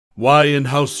Why and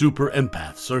how super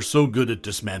empaths are so good at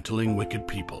dismantling wicked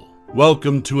people.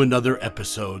 Welcome to another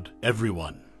episode,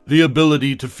 everyone. The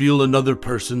ability to feel another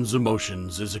person's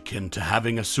emotions is akin to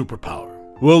having a superpower.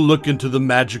 We'll look into the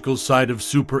magical side of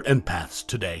super empaths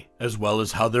today, as well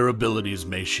as how their abilities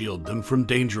may shield them from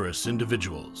dangerous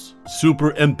individuals.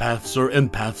 Super empaths are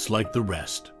empaths like the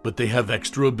rest, but they have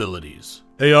extra abilities.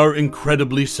 They are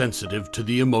incredibly sensitive to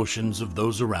the emotions of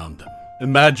those around them.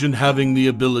 Imagine having the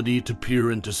ability to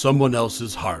peer into someone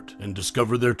else's heart and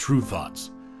discover their true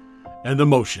thoughts and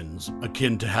emotions,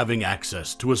 akin to having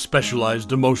access to a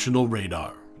specialized emotional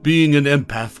radar. Being an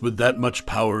empath with that much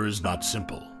power is not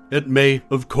simple. It may,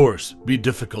 of course, be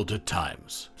difficult at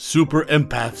times. Super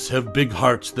empaths have big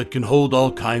hearts that can hold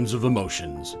all kinds of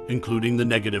emotions, including the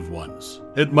negative ones.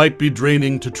 It might be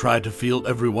draining to try to feel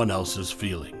everyone else's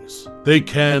feelings. They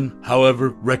can, however,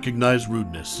 recognize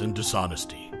rudeness and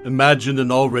dishonesty. Imagine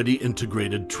an already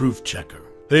integrated truth checker.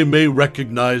 They may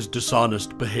recognize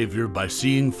dishonest behavior by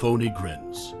seeing phony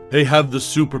grins. They have the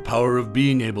superpower of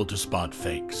being able to spot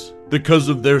fakes. Because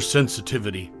of their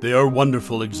sensitivity, they are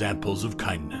wonderful examples of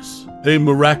kindness. They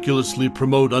miraculously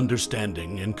promote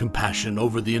understanding and compassion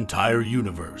over the entire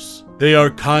universe. They are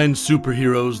kind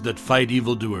superheroes that fight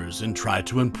evildoers and try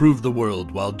to improve the world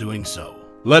while doing so.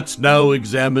 Let's now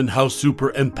examine how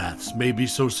super empaths may be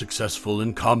so successful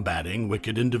in combating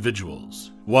wicked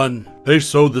individuals. 1. They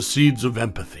sow the seeds of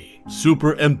empathy.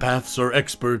 Super empaths are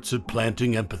experts at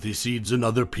planting empathy seeds in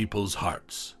other people's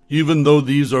hearts. Even though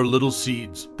these are little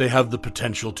seeds, they have the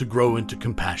potential to grow into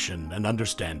compassion and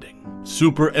understanding.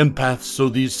 Super empaths sow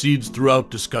these seeds throughout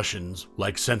discussions,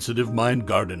 like sensitive mind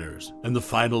gardeners, and the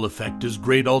final effect is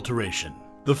great alteration.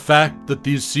 The fact that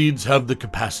these seeds have the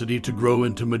capacity to grow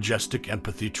into majestic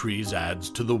empathy trees adds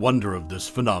to the wonder of this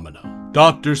phenomena.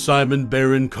 Dr. Simon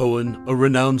Baron-Cohen, a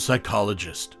renowned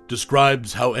psychologist,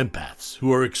 describes how empaths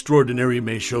who are extraordinary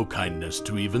may show kindness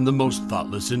to even the most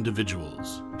thoughtless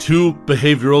individuals. 2.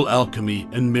 Behavioral alchemy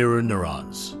and mirror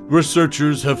neurons.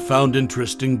 Researchers have found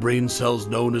interesting brain cells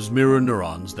known as mirror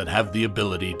neurons that have the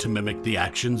ability to mimic the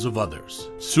actions of others.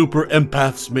 Super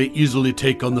empaths may easily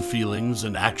take on the feelings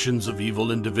and actions of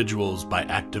evil individuals by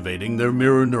activating their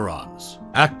mirror neurons.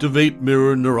 Activate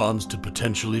mirror neurons to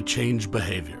potentially change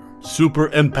behavior. Super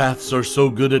empaths are so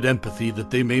good at empathy that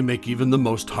they may make even the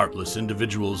most heartless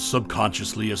individuals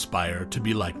subconsciously aspire to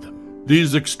be like them.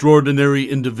 These extraordinary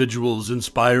individuals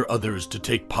inspire others to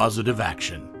take positive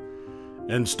action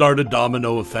and start a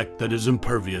domino effect that is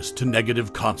impervious to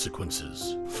negative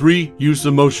consequences. 3. Use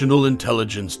emotional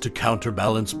intelligence to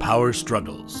counterbalance power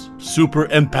struggles. Super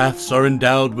empaths are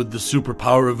endowed with the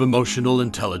superpower of emotional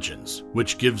intelligence,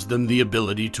 which gives them the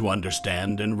ability to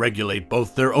understand and regulate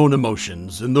both their own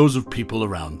emotions and those of people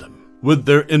around them. With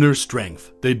their inner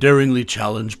strength, they daringly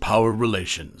challenge power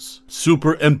relations.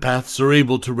 Super empaths are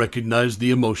able to recognize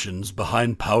the emotions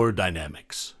behind power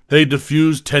dynamics. They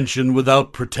diffuse tension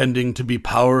without pretending to be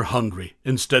power-hungry.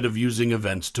 Instead of using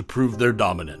events to prove their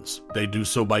dominance, they do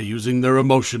so by using their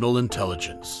emotional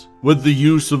intelligence. With the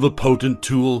use of a potent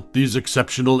tool, these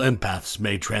exceptional empaths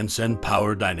may transcend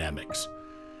power dynamics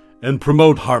and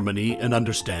promote harmony and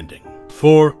understanding.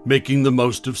 4. Making the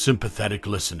most of sympathetic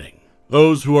listening.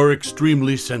 Those who are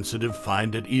extremely sensitive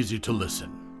find it easy to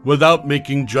listen. Without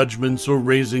making judgments or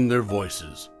raising their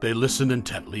voices, they listen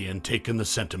intently and take in the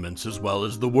sentiments as well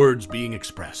as the words being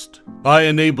expressed. By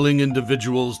enabling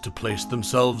individuals to place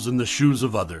themselves in the shoes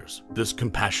of others, this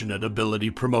compassionate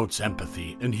ability promotes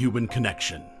empathy and human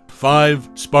connection. 5.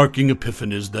 Sparking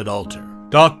epiphanies that alter.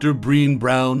 Dr. Brené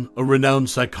Brown, a renowned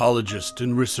psychologist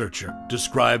and researcher,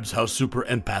 describes how super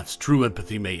empaths' true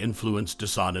empathy may influence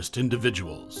dishonest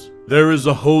individuals. There is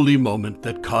a holy moment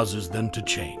that causes them to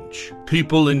change.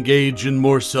 People engage in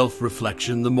more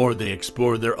self-reflection the more they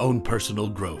explore their own personal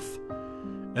growth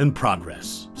and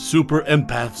progress. Super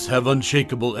empaths have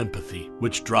unshakable empathy,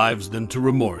 which drives them to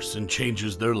remorse and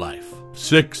changes their life.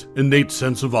 6. Innate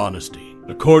sense of honesty.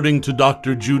 According to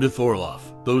Dr. Judith Orloff,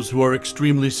 those who are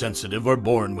extremely sensitive are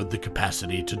born with the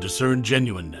capacity to discern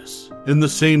genuineness. In the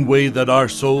same way that our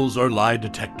souls are lie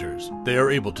detectors, they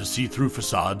are able to see through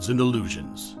facades and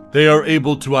illusions. They are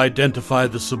able to identify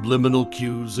the subliminal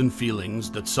cues and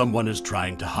feelings that someone is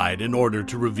trying to hide in order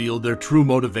to reveal their true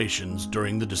motivations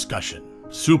during the discussion.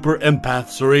 Super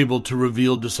empaths are able to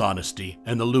reveal dishonesty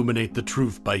and illuminate the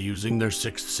truth by using their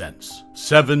sixth sense.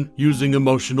 7. Using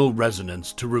emotional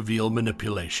resonance to reveal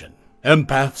manipulation.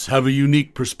 Empaths have a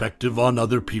unique perspective on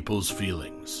other people's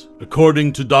feelings.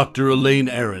 According to Dr. Elaine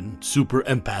Aron, super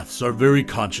empaths are very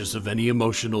conscious of any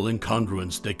emotional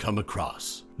incongruence they come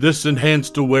across. This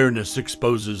enhanced awareness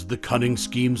exposes the cunning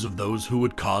schemes of those who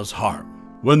would cause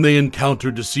harm. When they encounter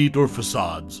deceit or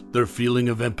facades, their feeling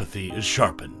of empathy is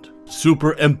sharpened.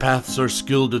 Super empaths are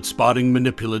skilled at spotting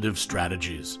manipulative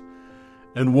strategies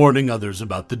and warning others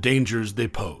about the dangers they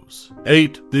pose.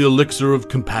 8. The elixir of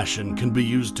compassion can be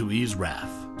used to ease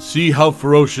wrath. See how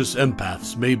ferocious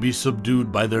empaths may be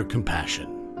subdued by their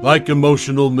compassion. Like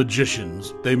emotional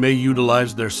magicians, they may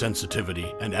utilize their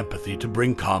sensitivity and empathy to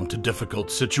bring calm to difficult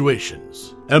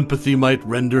situations. Empathy might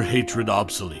render hatred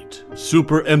obsolete.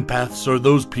 Super empaths are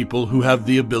those people who have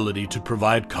the ability to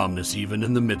provide calmness even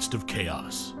in the midst of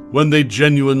chaos. When they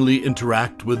genuinely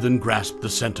interact with and grasp the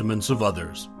sentiments of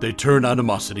others, they turn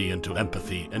animosity into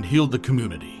empathy and heal the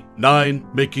community. 9.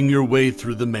 Making your way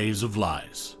through the maze of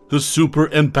lies. The super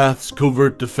empath's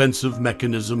covert defensive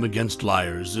mechanism against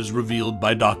liars is revealed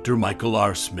by Dr. Michael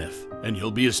R. Smith, and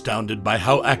you'll be astounded by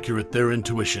how accurate their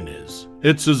intuition is.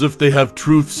 It's as if they have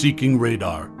truth-seeking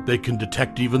radar. They can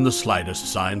detect even the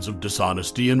slightest signs of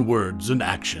dishonesty in words and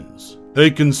actions.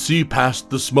 They can see past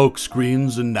the smoke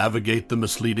screens and navigate the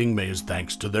misleading maze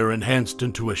thanks to their enhanced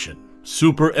intuition.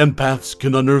 Super empaths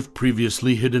can unearth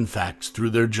previously hidden facts through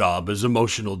their job as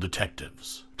emotional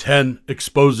detectives. 10.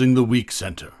 Exposing the weak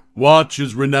center. Watch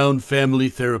as renowned family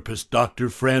therapist Dr.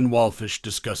 Fran Walfish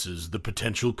discusses the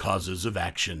potential causes of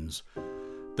actions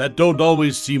that don't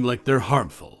always seem like they're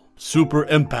harmful. Super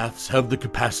empaths have the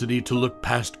capacity to look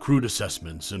past crude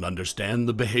assessments and understand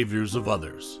the behaviors of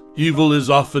others. Evil is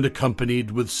often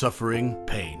accompanied with suffering,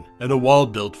 pain, and a wall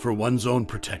built for one's own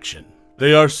protection.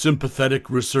 They are sympathetic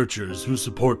researchers who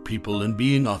support people in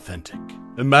being authentic.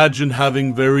 Imagine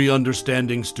having very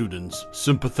understanding students,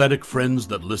 sympathetic friends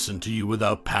that listen to you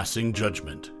without passing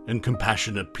judgment, and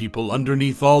compassionate people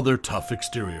underneath all their tough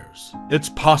exteriors. It's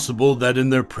possible that in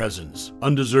their presence,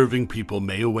 undeserving people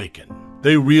may awaken.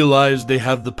 They realize they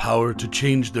have the power to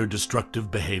change their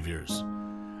destructive behaviors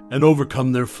and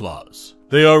overcome their flaws.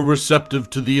 They are receptive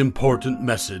to the important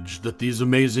message that these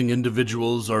amazing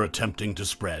individuals are attempting to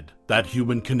spread, that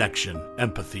human connection,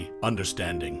 empathy,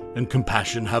 understanding, and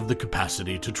compassion have the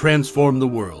capacity to transform the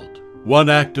world. One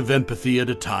act of empathy at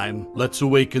a time, let's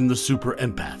awaken the super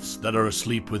empaths that are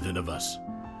asleep within of us,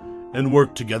 and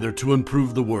work together to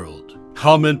improve the world.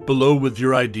 Comment below with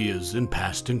your ideas and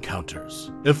past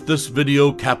encounters. If this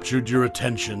video captured your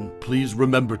attention, please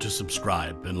remember to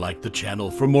subscribe and like the channel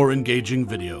for more engaging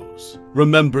videos.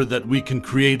 Remember that we can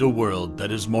create a world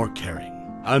that is more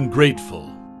caring. I'm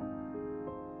grateful